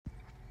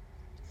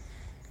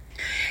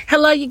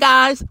Hello, you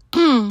guys.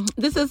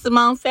 This is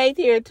Simone Faith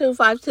here at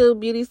 252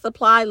 Beauty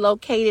Supply,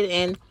 located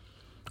in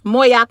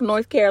Moyock,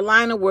 North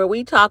Carolina, where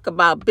we talk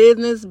about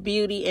business,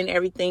 beauty, and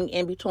everything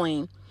in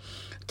between.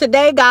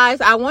 Today, guys,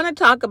 I want to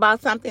talk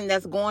about something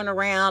that's going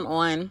around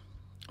on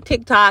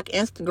TikTok,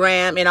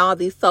 Instagram, and all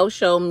these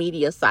social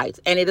media sites,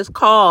 and it is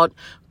called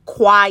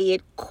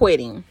quiet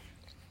quitting.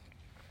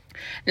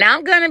 Now,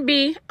 I'm going to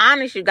be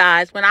honest, you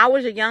guys. When I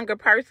was a younger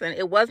person,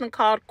 it wasn't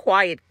called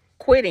quiet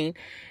quitting.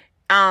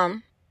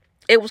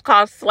 It was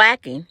called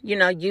slacking.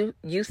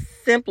 You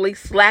simply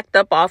slacked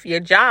up off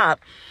your job.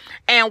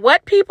 And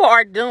what people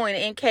are doing,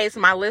 in case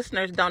my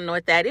listeners don't know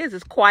what that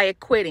is quiet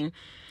quitting.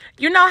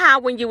 You know how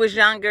when you was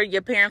younger,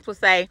 your parents would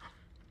say,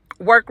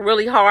 work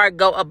really hard,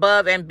 go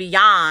above and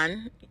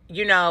beyond,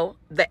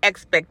 the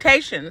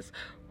expectations,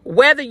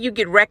 whether you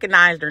get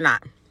recognized or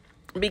not.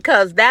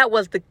 Because that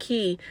was the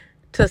key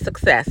to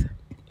success.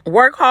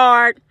 Work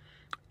hard,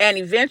 and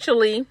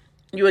eventually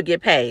you will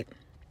get paid.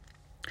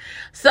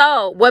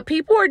 So what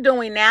people are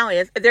doing now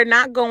is they're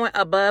not going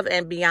above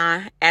and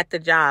beyond at the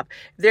job.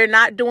 They're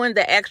not doing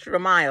the extra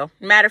mile.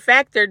 Matter of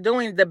fact, they're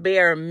doing the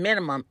bare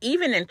minimum.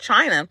 Even in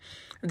China,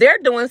 they're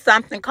doing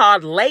something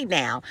called lay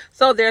down.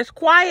 So there's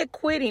quiet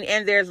quitting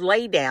and there's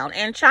lay down.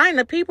 In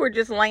China, people are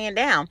just laying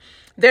down.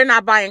 They're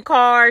not buying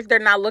cars. They're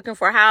not looking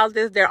for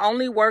houses. They're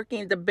only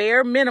working the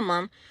bare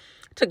minimum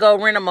to go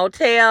rent a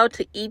motel,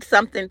 to eat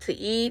something to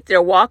eat.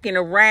 They're walking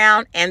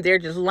around and they're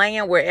just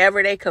laying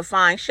wherever they could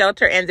find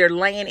shelter, and they're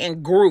laying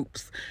in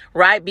groups,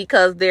 right?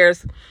 Because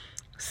there's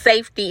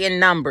safety in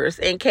numbers,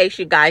 in case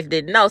you guys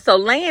didn't know. So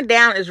laying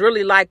down is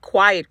really like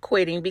quiet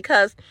quitting,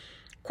 because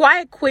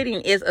quiet quitting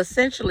is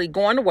essentially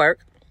going to work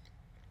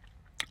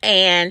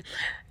and,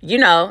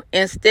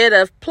 instead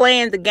of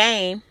playing the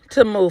game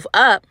to move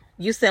up,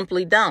 you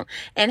simply don't.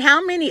 And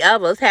how many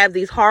of us have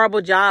these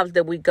horrible jobs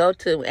that we go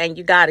to and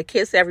you got to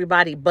kiss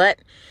everybody but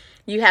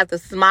you have to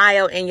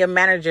smile in your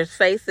manager's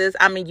faces?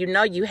 I mean,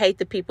 you hate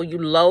the people, you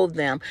loathe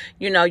them.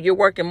 You're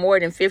working more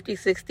than 50,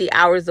 60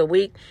 hours a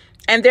week.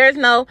 And there's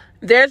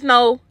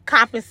no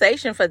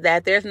compensation for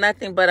that. There's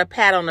nothing but a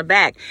pat on the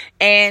back.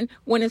 And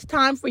when it's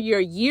time for your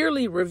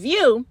yearly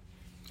review,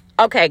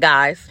 okay,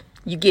 guys,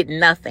 you get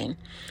nothing.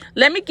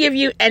 Let me give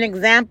you an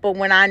example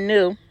when I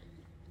knew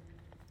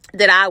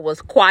that I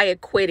was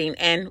quiet quitting,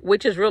 and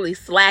which is really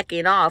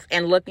slacking off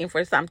and looking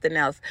for something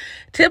else.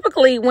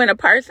 Typically, when a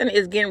person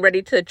is getting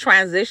ready to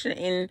transition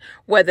in,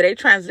 whether they're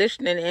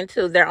transitioning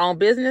into their own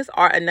business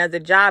or another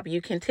job, you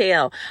can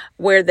tell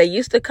where they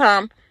used to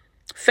come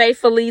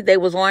faithfully, they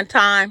was on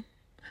time,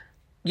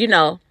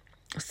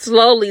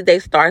 slowly they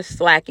start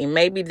slacking.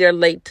 Maybe they're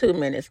late 2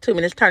 minutes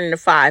turning to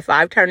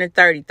 5 turning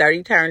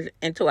 30 turns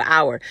into an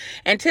hour.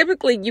 And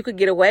typically you could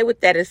get away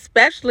with that,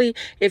 especially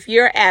if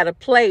you're at a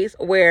place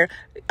where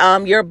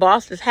your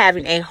boss is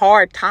having a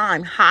hard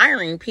time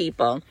hiring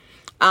people.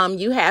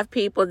 You have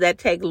people that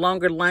take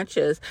longer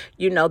lunches.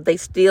 They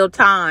steal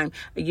time.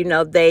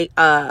 They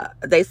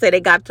say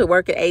they got to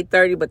work at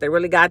 8:30, but they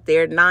really got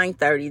there at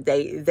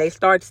 9:30. They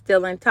start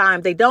stealing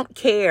time. They don't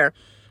care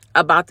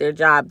about their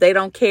job. They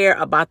don't care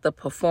about the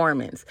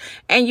performance.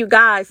 And you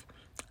guys,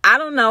 I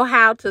don't know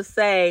how to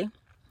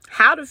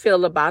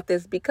feel about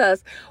this,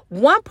 because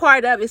one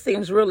part of it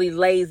seems really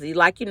lazy.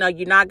 Like, you're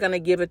not going to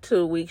give it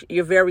 2 weeks.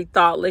 You're very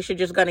thoughtless. You're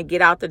just going to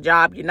get out the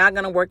job. You're not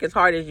going to work as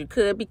hard as you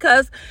could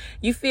because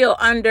you feel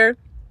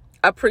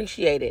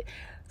underappreciated.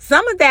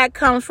 Some of that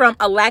comes from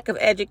a lack of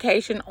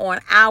education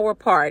on our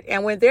part.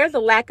 And when there's a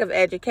lack of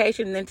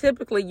education, then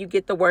typically you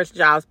get the worst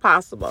jobs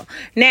possible.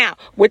 Now,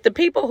 with the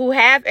people who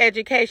have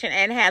education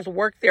and has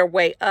worked their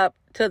way up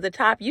to the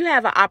top, you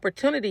have an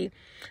opportunity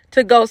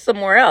to go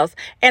somewhere else.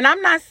 And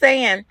I'm not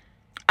saying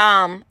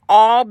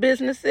all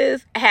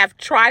businesses have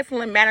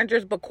trifling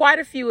managers, but quite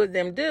a few of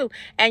them do.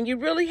 And you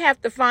really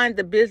have to find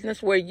the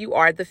business where you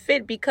are the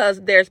fit,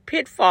 because there's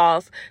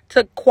pitfalls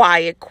to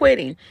quiet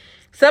quitting.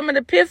 Some of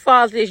the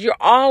pitfalls is you're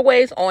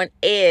always on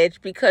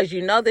edge because you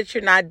know that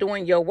you're not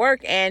doing your work.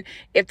 And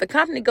if the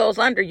company goes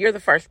under, you're the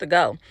first to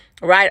go,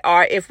 right?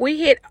 Or if we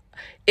hit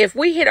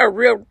a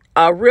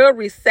real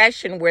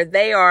recession where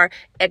they are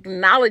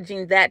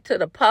acknowledging that to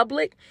the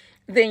public,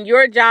 then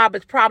your job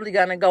is probably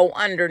going to go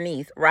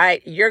underneath,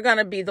 right? You're going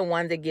to be the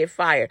one that get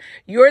fired.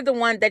 You're the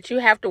one that you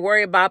have to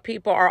worry about.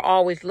 People are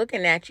always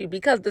looking at you,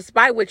 because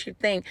despite what you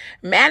think,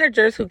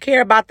 managers who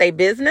care about their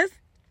business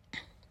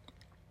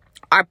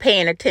are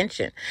paying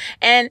attention.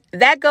 And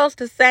that goes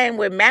to saying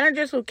with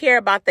managers who care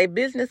about their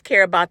business,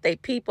 care about their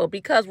people,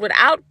 because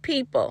without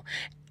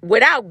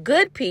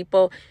good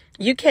people,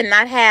 you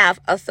cannot have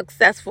a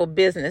successful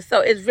business. So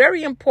it's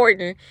very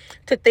important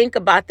to think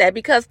about that,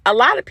 because a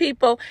lot of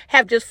people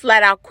have just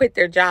flat out quit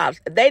their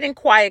jobs. They didn't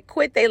quiet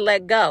quit, they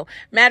let go.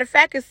 Matter of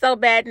fact, it's so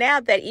bad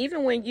now that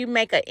even when you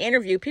make an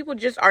interview, people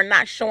just are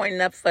not showing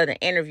up for the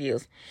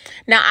interviews.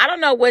 Now, I don't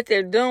know what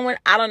they're doing.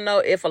 I don't know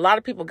if a lot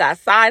of people got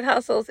side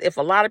hustles, if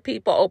a lot of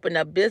people open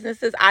up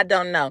businesses. I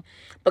don't know.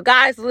 But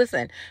guys,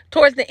 listen,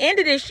 towards the end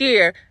of this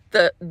year,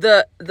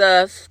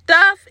 the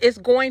stuff is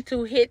going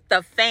to hit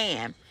the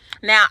fan.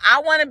 Now,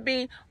 I want to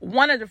be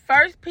one of the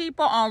first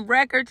people on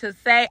record to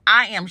say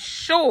I am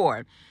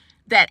sure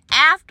that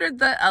after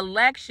the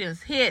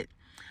elections hit,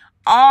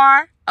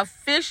 our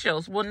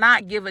officials will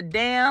not give a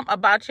damn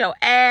about your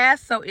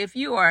ass. So if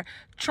you are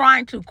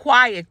trying to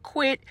quiet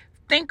quit,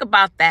 think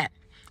about that.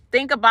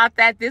 Think about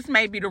that. This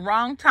may be the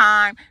wrong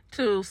time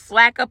to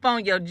slack up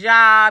on your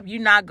job. You're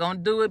not going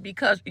to do it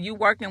because you're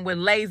working with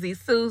lazy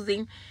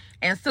Susie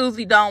and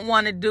Susie don't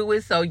want to do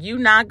it. So you're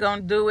not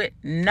going to do it.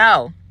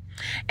 No.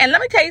 And let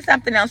me tell you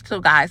something else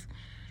too, guys.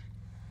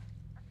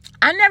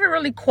 I never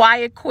really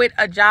quiet quit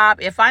a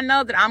job. If I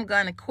know that I'm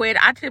going to quit,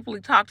 I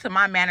typically talk to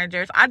my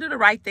managers. I do the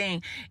right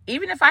thing.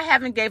 Even if I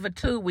haven't gave a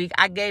 2-week,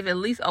 I gave at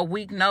least a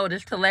week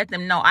notice to let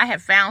them know I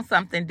have found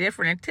something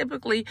different. And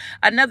typically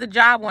another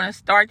job want to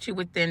start you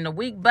within the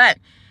week. But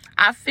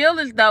I feel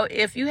as though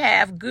if you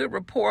have good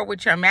rapport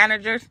with your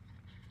managers,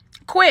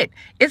 quit.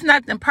 It's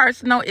nothing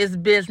personal. It's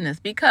business.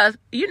 Because,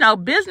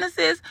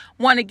 businesses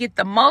want to get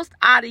the most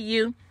out of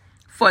you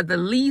for the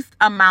least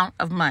amount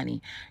of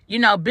money.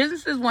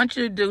 Businesses want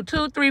you to do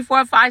 2, 3,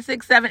 4, 5,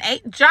 6, 7,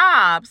 8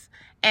 jobs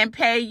and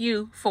pay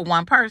you for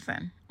one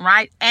person,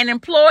 right? And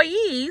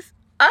employees,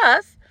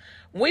 us,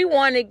 we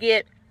want to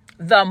get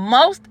the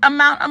most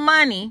amount of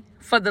money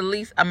for the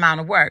least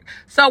amount of work.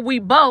 So we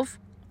both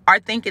are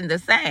thinking the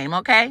same,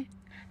 okay?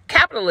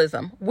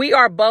 Capitalism. We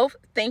are both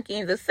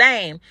thinking the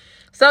same.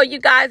 So you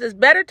guys, it's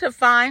better to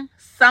find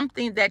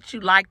something that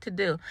you like to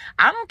do.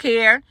 I don't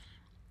care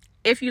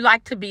if you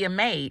like to be a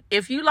maid,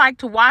 if you like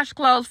to wash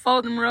clothes,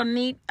 fold them real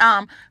neat,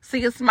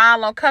 see a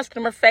smile on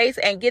customer face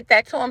and get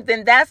that to them,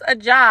 then that's a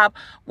job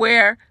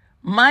where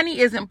money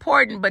is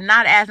important, but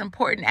not as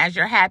important as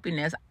your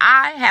happiness.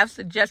 I have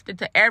suggested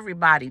to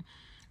everybody,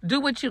 do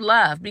what you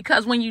love,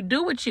 because when you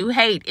do what you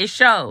hate, it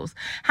shows.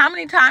 How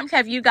many times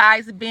have you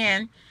guys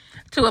been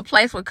to a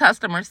place with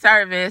customer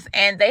service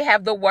and they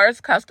have the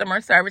worst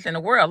customer service in the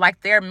world?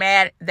 Like, they're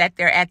mad that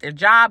they're at their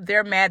job.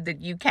 They're mad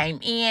that you came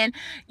in.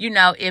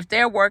 If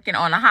they're working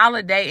on a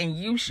holiday and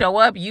you show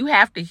up, you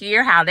have to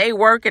hear how they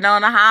working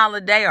on a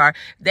holiday, or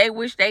they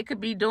wish they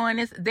could be doing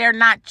this. They're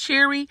not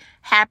cheery,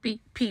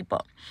 happy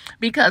people,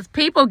 because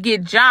people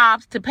get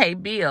jobs to pay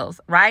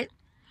bills, right?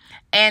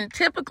 And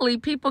typically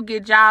people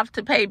get jobs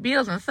to pay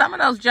bills, and some of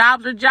those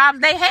jobs are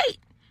jobs they hate.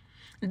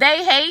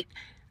 They hate it.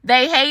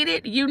 They hate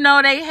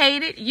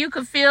it. You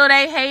can feel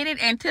they hate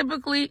it. And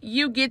typically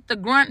you get the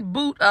grunt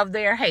boot of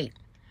their hate.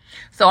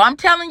 So I'm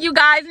telling you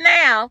guys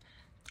now,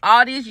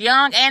 all these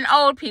young and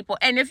old people.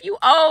 And if you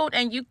old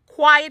and you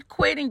quiet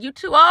quitting, you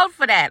too old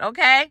for that,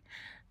 okay?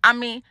 I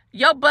mean,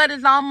 your butt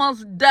is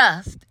almost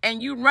dust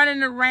and you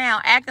running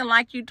around acting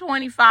like you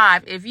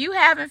 25. If you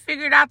haven't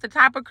figured out the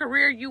type of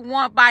career you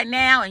want by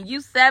now and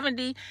you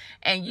 70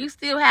 and you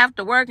still have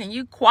to work and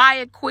you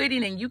quiet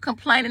quitting and you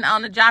complaining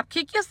on the job,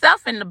 kick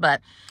yourself in the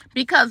butt,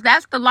 because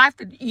that's the life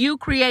that you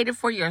created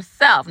for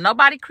yourself.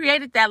 Nobody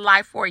created that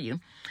life for you.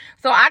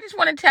 So I just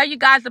want to tell you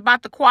guys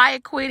about the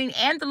quiet quitting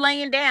and the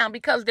laying down,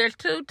 because there's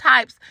two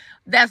types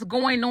that's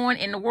going on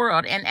in the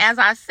world. And as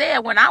I said,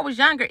 when I was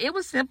younger, it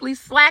was simply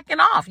slacking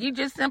off. You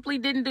just simply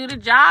didn't do the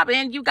job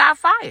and you got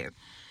fired.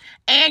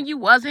 And you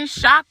wasn't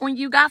shocked when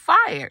you got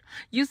fired.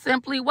 You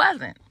simply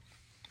wasn't.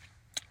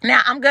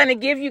 Now, I'm going to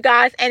give you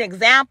guys an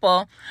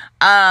example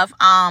of,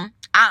 I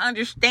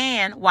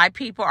understand why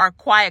people are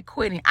quiet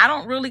quitting. I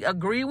don't really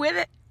agree with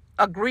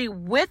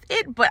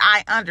it, but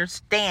I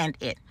understand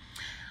it.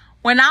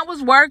 When I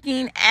was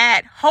working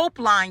at Hope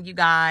Line, you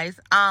guys,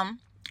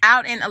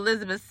 out in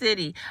Elizabeth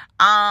City,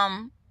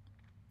 I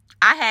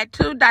had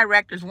two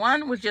directors.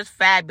 One was just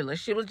fabulous.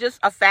 She was just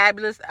a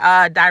fabulous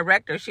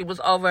director. She was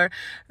over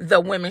the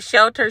women's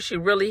shelter. She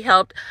really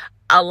helped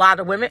a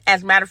lot of women.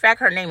 As a matter of fact,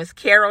 her name is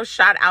Carol.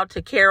 Shout out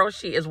to Carol.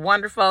 She is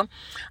wonderful.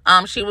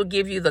 She will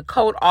give you the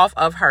coat off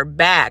of her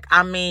back.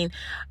 I mean,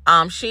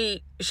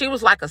 she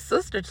was like a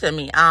sister to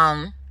me,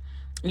 and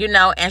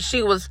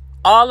she was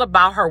all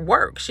about her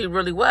work. She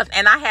really was.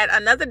 And I had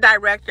another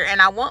director,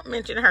 and I won't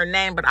mention her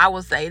name, but I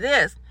will say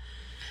this.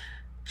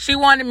 She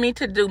wanted me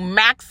to do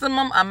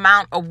maximum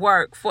amount of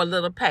work for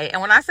little pay.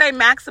 And when I say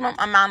maximum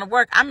amount of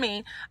work, I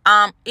mean,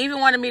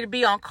 even wanted me to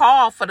be on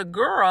call for the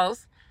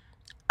girls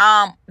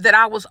that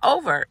I was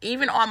over,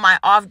 even on my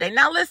off day.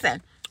 Now,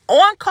 listen,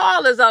 on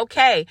call is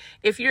okay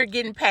if you're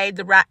getting paid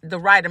the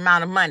right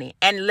amount of money.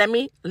 And let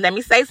me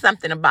say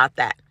something about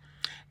that.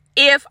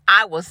 If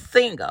I was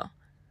single,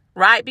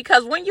 right?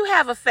 Because when you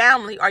have a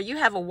family, or you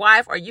have a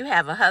wife, or you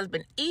have a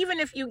husband, even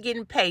if you're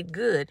getting paid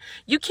good,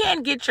 you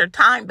can't get your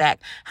time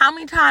back. How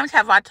many times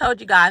have I told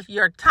you guys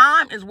your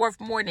time is worth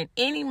more than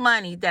any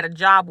money that a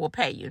job will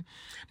pay you?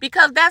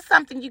 Because that's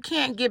something you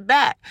can't get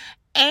back.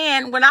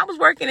 And when I was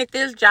working at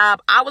this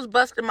job, I was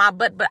busting my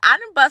butt, but I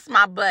didn't bust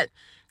my butt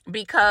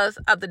because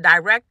of the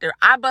director.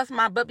 I bust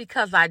my butt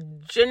because I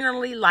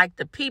genuinely liked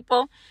the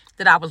people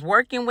that I was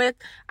working with.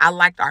 I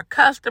liked our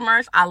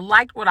customers. I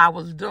liked what I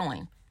was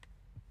doing.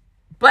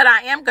 But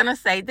I am going to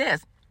say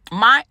this.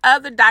 My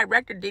other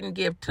director didn't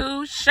give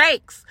two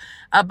shakes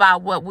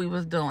about what we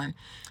was doing.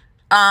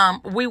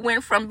 We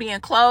went from being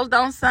closed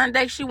on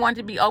Sunday. She wanted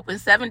to be open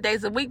 7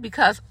 days a week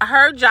because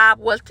her job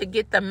was to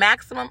get the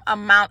maximum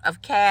amount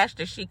of cash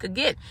that she could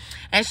get.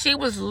 And she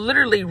was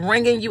literally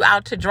wringing you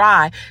out to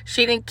dry.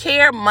 She didn't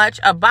care much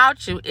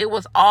about you. It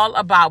was all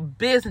about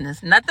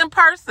business, nothing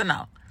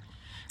personal.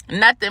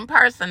 Nothing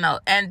personal.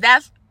 And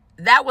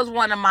that was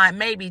one of my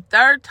maybe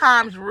third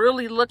times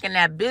really looking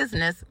at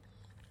business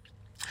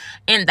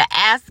in the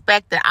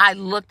aspect that I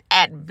looked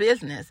at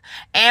business.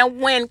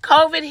 And when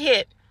COVID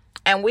hit,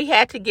 and we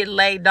had to get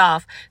laid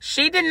off,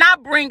 she did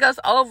not bring us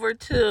over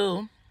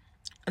to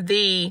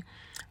the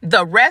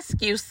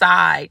rescue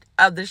side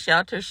of the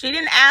shelter. She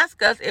didn't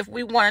ask us if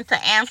we wanted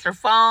to answer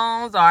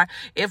phones or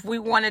if we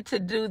wanted to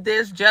do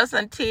this just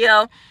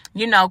until,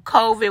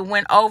 COVID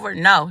went over.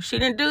 No, she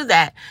didn't do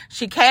that.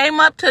 She came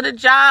up to the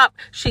job.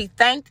 She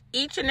thanked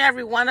each and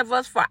every one of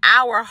us for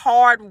our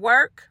hard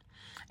work.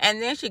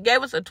 And then she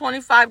gave us a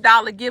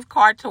 $25 gift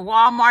card to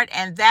Walmart,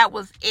 and that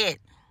was it.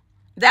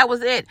 That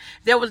was it.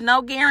 There was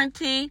no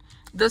guarantee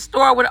the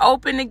store would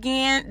open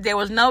again. There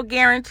was no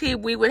guarantee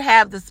we would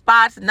have the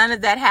spots. None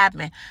of that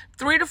happened.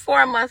 3 to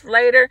 4 months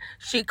later,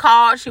 she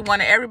called. She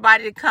wanted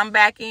everybody to come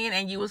back in,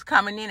 and you was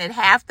coming in at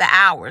half the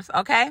hours,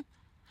 okay?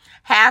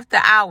 Half the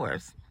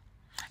hours.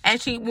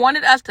 And she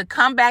wanted us to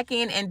come back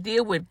in and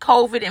deal with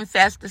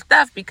COVID-infested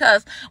stuff,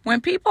 because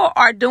when people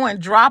are doing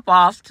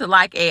drop-offs to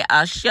like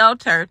a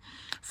shelter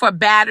for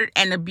battered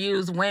and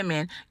abused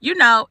women,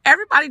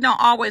 everybody don't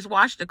always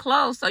wash the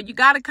clothes. So you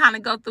got to kind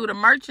of go through the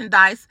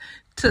merchandise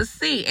to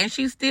see. And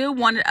she still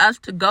wanted us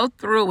to go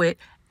through it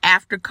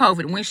after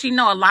COVID. When she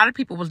know a lot of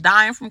people was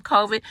dying from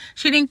COVID,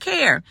 she didn't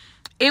care.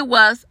 It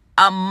was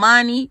a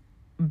money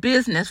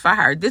business for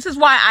her. This is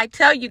why I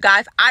tell you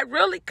guys, I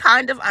really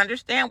kind of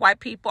understand why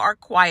people are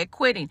quiet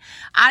quitting.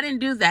 I didn't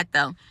do that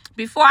though.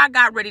 Before I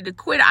got ready to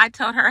quit, I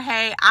told her,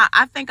 hey,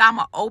 I think I'm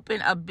going to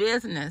open a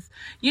business.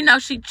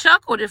 She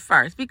chuckled at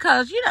first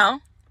because,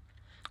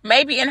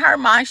 maybe in her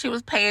mind, she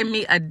was paying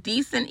me a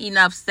decent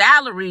enough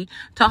salary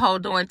to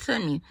hold on to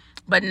me.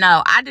 But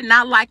no, I did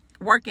not like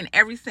working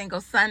every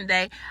single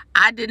Sunday.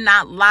 I did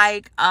not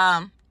like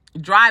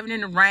driving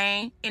in the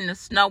rain, in the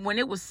snow. When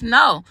it was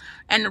snow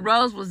and the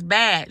roads was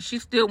bad, she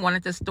still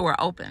wanted the store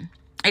open.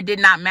 It did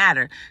not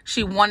matter.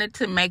 She wanted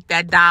to make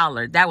that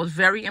dollar. That was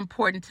very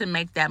important, to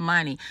make that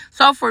money.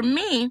 So for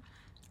me,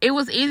 it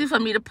was easy for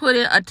me to put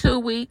in a 2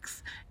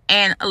 weeks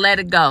and let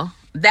it go.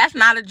 That's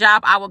not a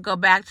job I would go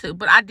back to.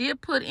 But I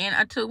did put in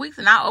a 2 weeks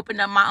and I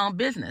opened up my own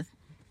business.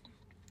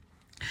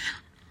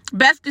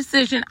 Best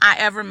decision I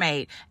ever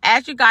made.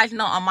 As you guys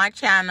know on my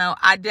channel,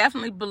 I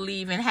definitely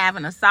believe in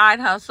having a side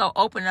hustle,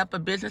 open up a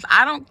business.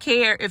 I don't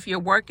care if you're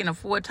working a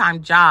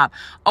full-time job.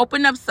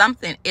 Open up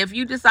something. If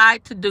you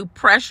decide to do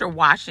pressure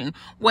washing,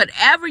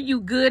 whatever you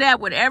good at,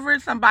 whatever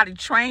somebody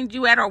trained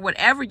you at, or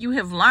whatever you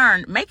have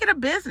learned, make it a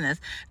business.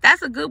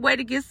 That's a good way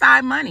to get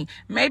side money.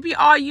 Maybe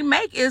all you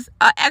make is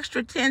an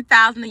extra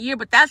 $10,000 a year,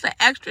 but that's an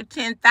extra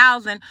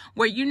 $10,000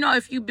 where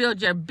if you build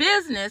your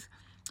business,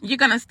 you're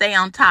going to stay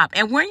on top.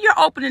 And when you're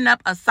opening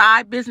up a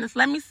side business,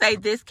 let me say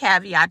this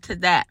caveat to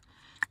that.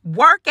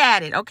 Work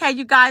at it. Okay,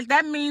 you guys,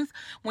 that means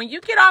when you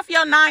get off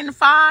your 9 to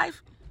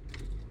 5,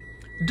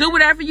 do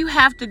whatever you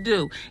have to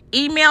do.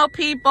 Email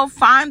people,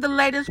 find the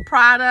latest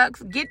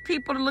products, get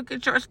people to look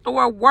at your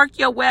store, work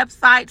your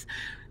websites.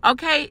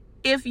 Okay,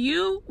 if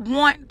you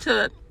want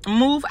to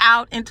move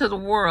out into the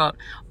world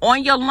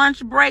on your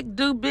lunch break,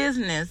 do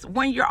business.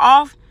 When you're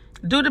off,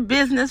 do the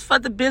business for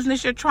the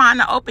business you're trying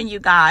to open, you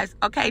guys.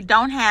 Okay,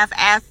 don't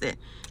half-ass it.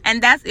 And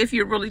that's if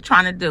you're really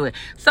trying to do it.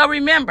 So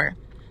remember,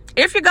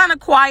 if you're going to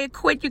quiet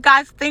quit, you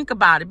guys think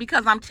about it.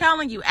 Because I'm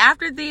telling you,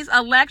 after these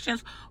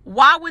elections,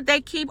 why would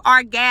they keep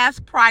our gas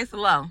price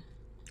low?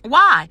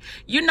 Why?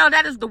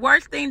 That is the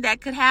worst thing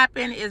that could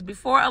happen is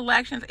before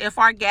elections if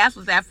our gas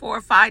was at $4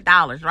 or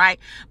 $5, right?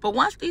 But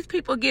once these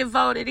people get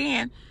voted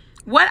in,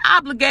 what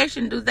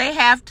obligation do they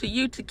have to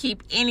you to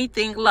keep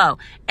anything low?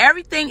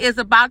 Everything is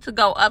about to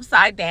go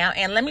upside down.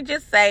 And let me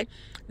just say,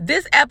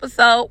 this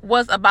episode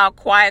was about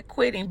quiet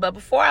quitting. But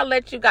before I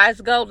let you guys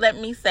go, let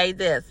me say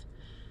this.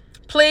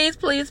 Please,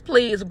 please,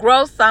 please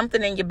grow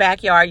something in your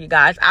backyard, you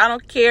guys. I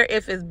don't care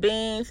if it's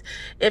beans,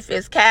 if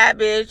it's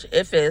cabbage,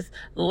 if it's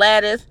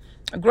lettuce.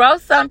 Grow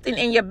something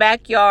in your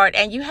backyard.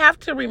 And you have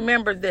to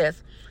remember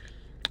this.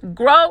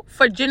 Grow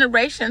for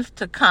generations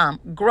to come.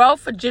 Grow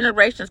for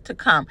generations to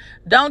come.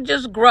 Don't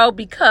just grow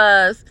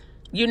because,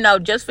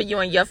 just for you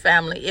and your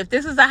family. If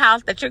this is a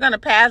house that you're going to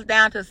pass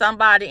down to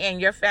somebody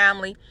in your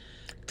family,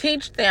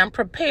 teach them,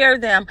 prepare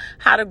them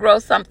how to grow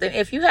something.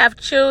 If you have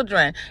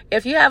children,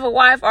 if you have a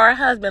wife or a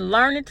husband,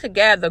 learn it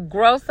together.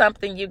 Grow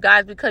something, you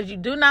guys, because you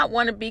do not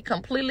want to be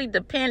completely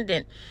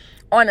dependent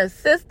on a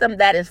system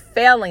that is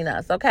failing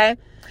us, okay?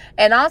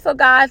 And also,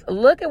 guys,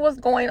 look at what's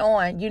going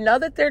on. You know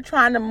that they're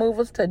trying to move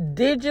us to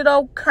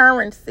digital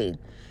currency.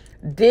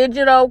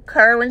 Digital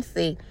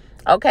currency.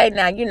 Okay,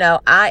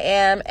 now, I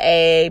am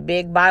a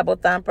big Bible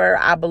thumper.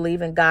 I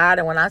believe in God.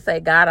 And when I say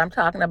God, I'm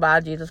talking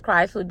about Jesus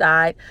Christ, who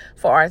died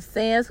for our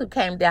sins, who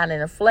came down in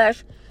the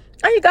flesh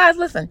And you guys,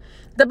 listen,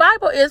 the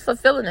Bible is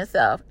fulfilling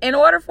itself. In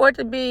order for it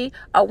to be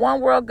a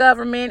one world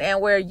government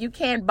and where you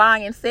can't buy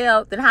and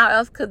sell, then how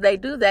else could they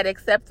do that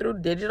except through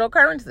digital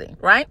currency,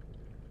 right?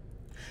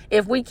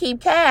 If we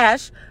keep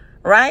cash,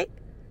 right,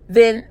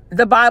 then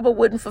the Bible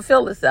wouldn't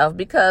fulfill itself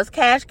because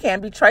cash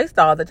can't be traced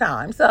all the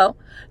time. So,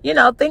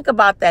 think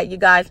about that, you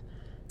guys.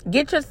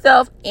 Get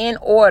yourself in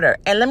order.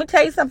 And let me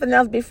tell you something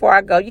else before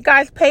I go. You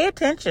guys pay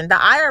attention. The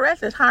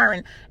IRS is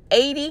hiring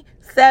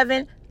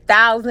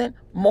 87,000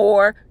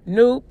 more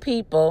new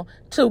people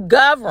to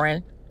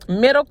govern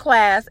middle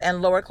class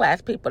and lower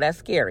class people. That's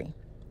scary.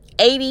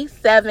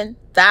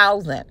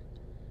 87,000.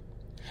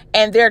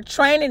 And they're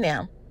training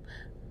them.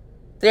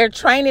 They're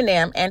training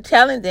them and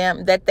telling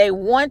them that they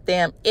want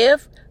them,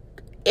 if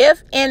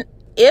in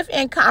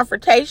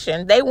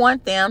confrontation, they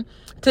want them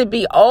to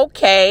be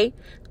okay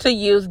to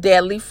use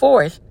deadly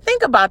force.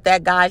 Think about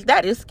that, guys.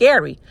 That is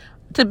scary.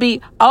 To be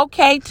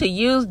okay to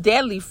use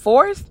deadly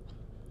force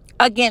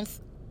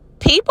against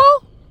people,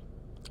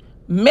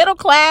 middle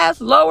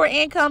class, lower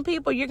income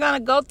people. You're going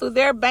to go through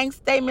their bank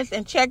statements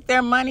and check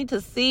their money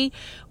to see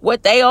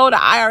what they owe the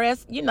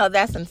IRS.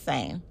 That's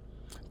insane.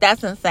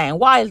 That's insane.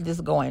 Why is this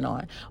going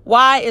on?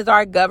 Why is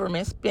our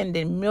government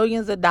spending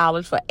millions of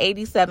dollars for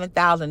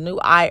 87,000 new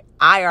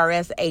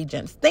IRS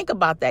agents? Think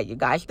about that, you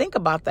guys. Think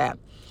about that.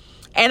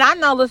 And I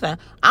know, listen,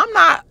 I'm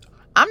not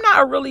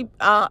a really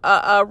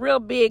a real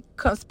big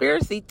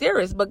conspiracy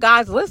theorist, but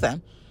guys,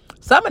 listen,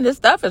 some of this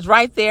stuff is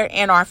right there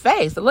in our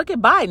face. Look at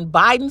Biden.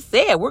 Biden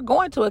said we're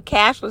going to a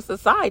cashless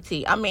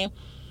society. I mean,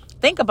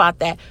 think about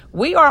that.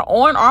 We are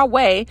on our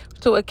way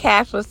to a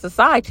cashless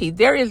society.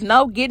 There is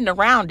no getting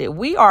around it.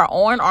 We are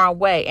on our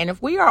way. And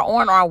if we are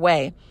on our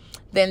way,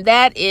 then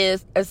that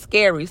is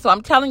scary. So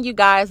I'm telling you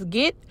guys,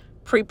 get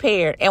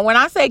prepared. And when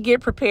I say get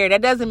prepared,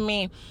 that doesn't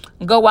mean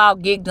go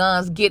out, get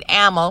guns, get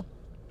ammo,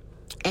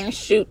 and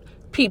shoot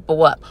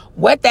people up.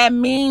 What that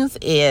means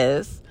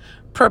is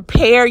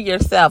prepare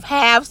yourself.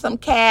 Have some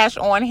cash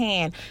on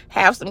hand.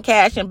 Have some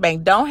cash in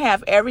bank. Don't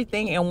have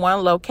everything in one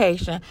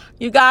location.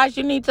 You guys,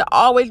 you need to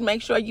always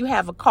make sure you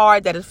have a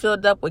car that is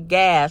filled up with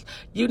gas.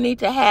 You need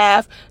to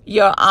have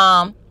your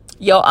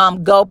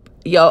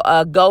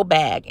go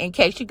bag in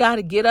case you got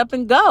to get up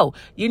and go.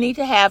 You need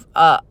to have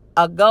a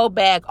go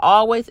bag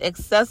always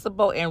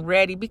accessible and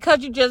ready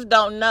because you just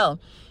don't know.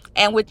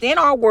 And within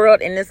our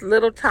world in this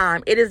little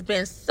time, it has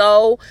been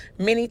so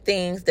many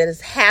things that has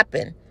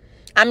happened.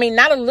 I mean,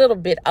 not a little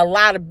bit, a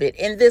lot of it.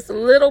 In this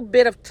little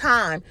bit of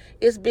time,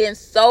 it's been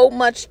so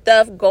much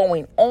stuff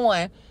going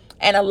on.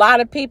 And a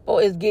lot of people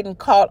is getting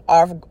caught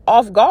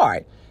off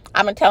guard.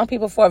 I've been telling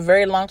people for a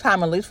very long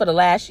time, at least for the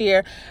last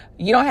year,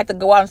 you don't have to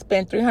go out and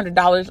spend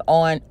 $300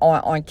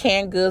 on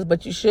canned goods,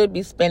 but you should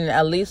be spending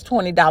at least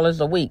 $20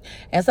 a week.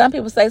 And some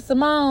people say,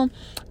 Simone,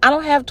 I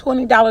don't have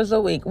 $20 a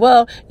week.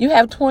 Well, you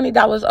have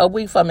 $20 a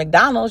week for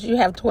McDonald's. You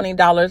have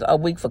 $20 a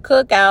week for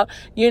Cookout.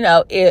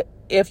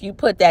 If you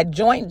put that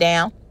joint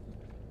down,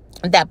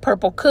 that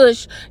Purple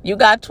Kush, you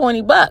got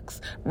 $20,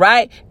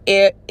 right?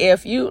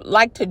 If you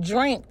like to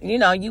drink,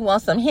 you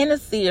want some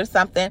Hennessy or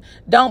something,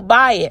 don't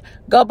buy it.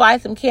 Go buy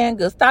some canned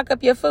goods, stock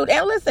up your food.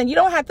 And listen, you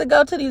don't have to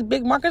go to these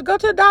big markets. Go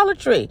to a Dollar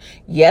Tree.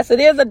 Yes, it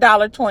is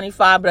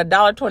 $1.25, but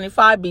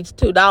 $1.25 beats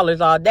 $2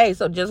 all day.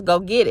 So just go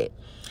get it.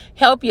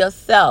 Help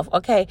yourself,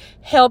 okay?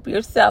 Help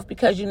yourself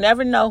because you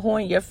never know who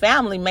in your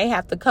family may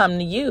have to come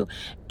to you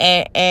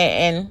and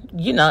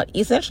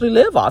essentially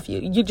live off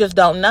you. You just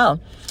don't know.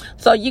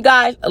 So you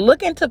guys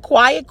look into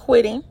quiet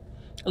quitting,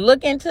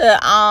 look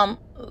into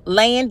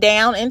laying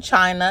down in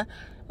China,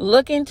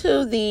 look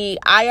into the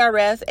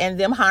IRS and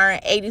them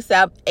hiring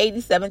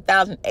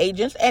 87,000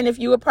 agents. And if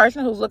you're a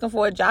person who's looking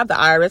for a job, the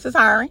IRS is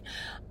hiring.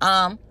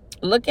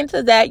 Look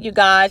into that, you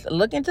guys.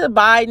 Look into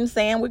Biden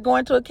saying we're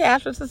going to a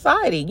cashless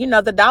society.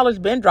 The dollar's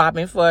been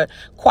dropping for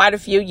quite a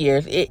few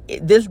years.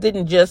 This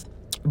didn't just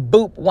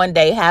boop one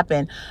day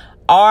happen.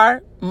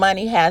 Our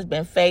money has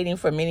been fading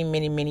for many,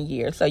 many, many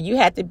years. So you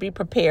have to be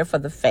prepared for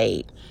the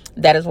fade.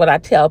 That is what I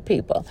tell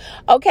people.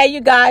 Okay,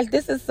 you guys,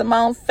 this is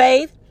Simone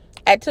Faith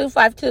at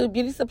 252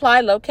 Beauty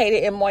Supply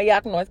located in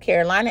Moyock, North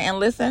Carolina. And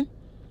listen,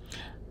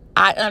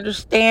 I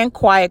understand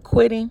quiet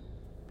quitting.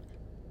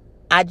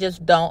 I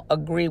just don't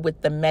agree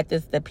with the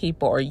methods that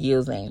people are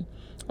using,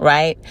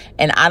 right?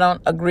 And I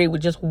don't agree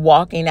with just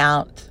walking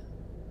out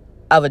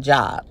of a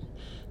job.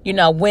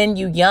 When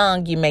you're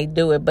young, you may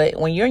do it, but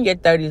when you're in your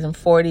 30s and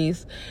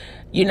 40s,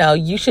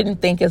 you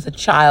shouldn't think as a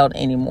child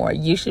anymore.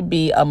 You should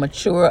be a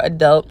mature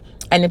adult.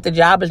 And if the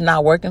job is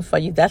not working for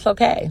you, that's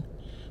okay.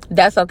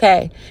 That's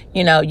okay.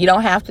 You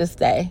don't have to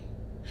stay,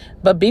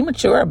 but be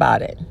mature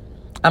about it.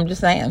 I'm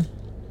just saying.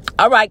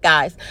 All right,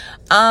 guys.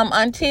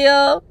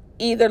 Until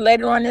either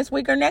later on this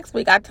week or next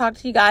week. I'll talk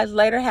to you guys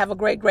later. Have a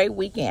great, great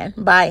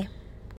weekend. Bye.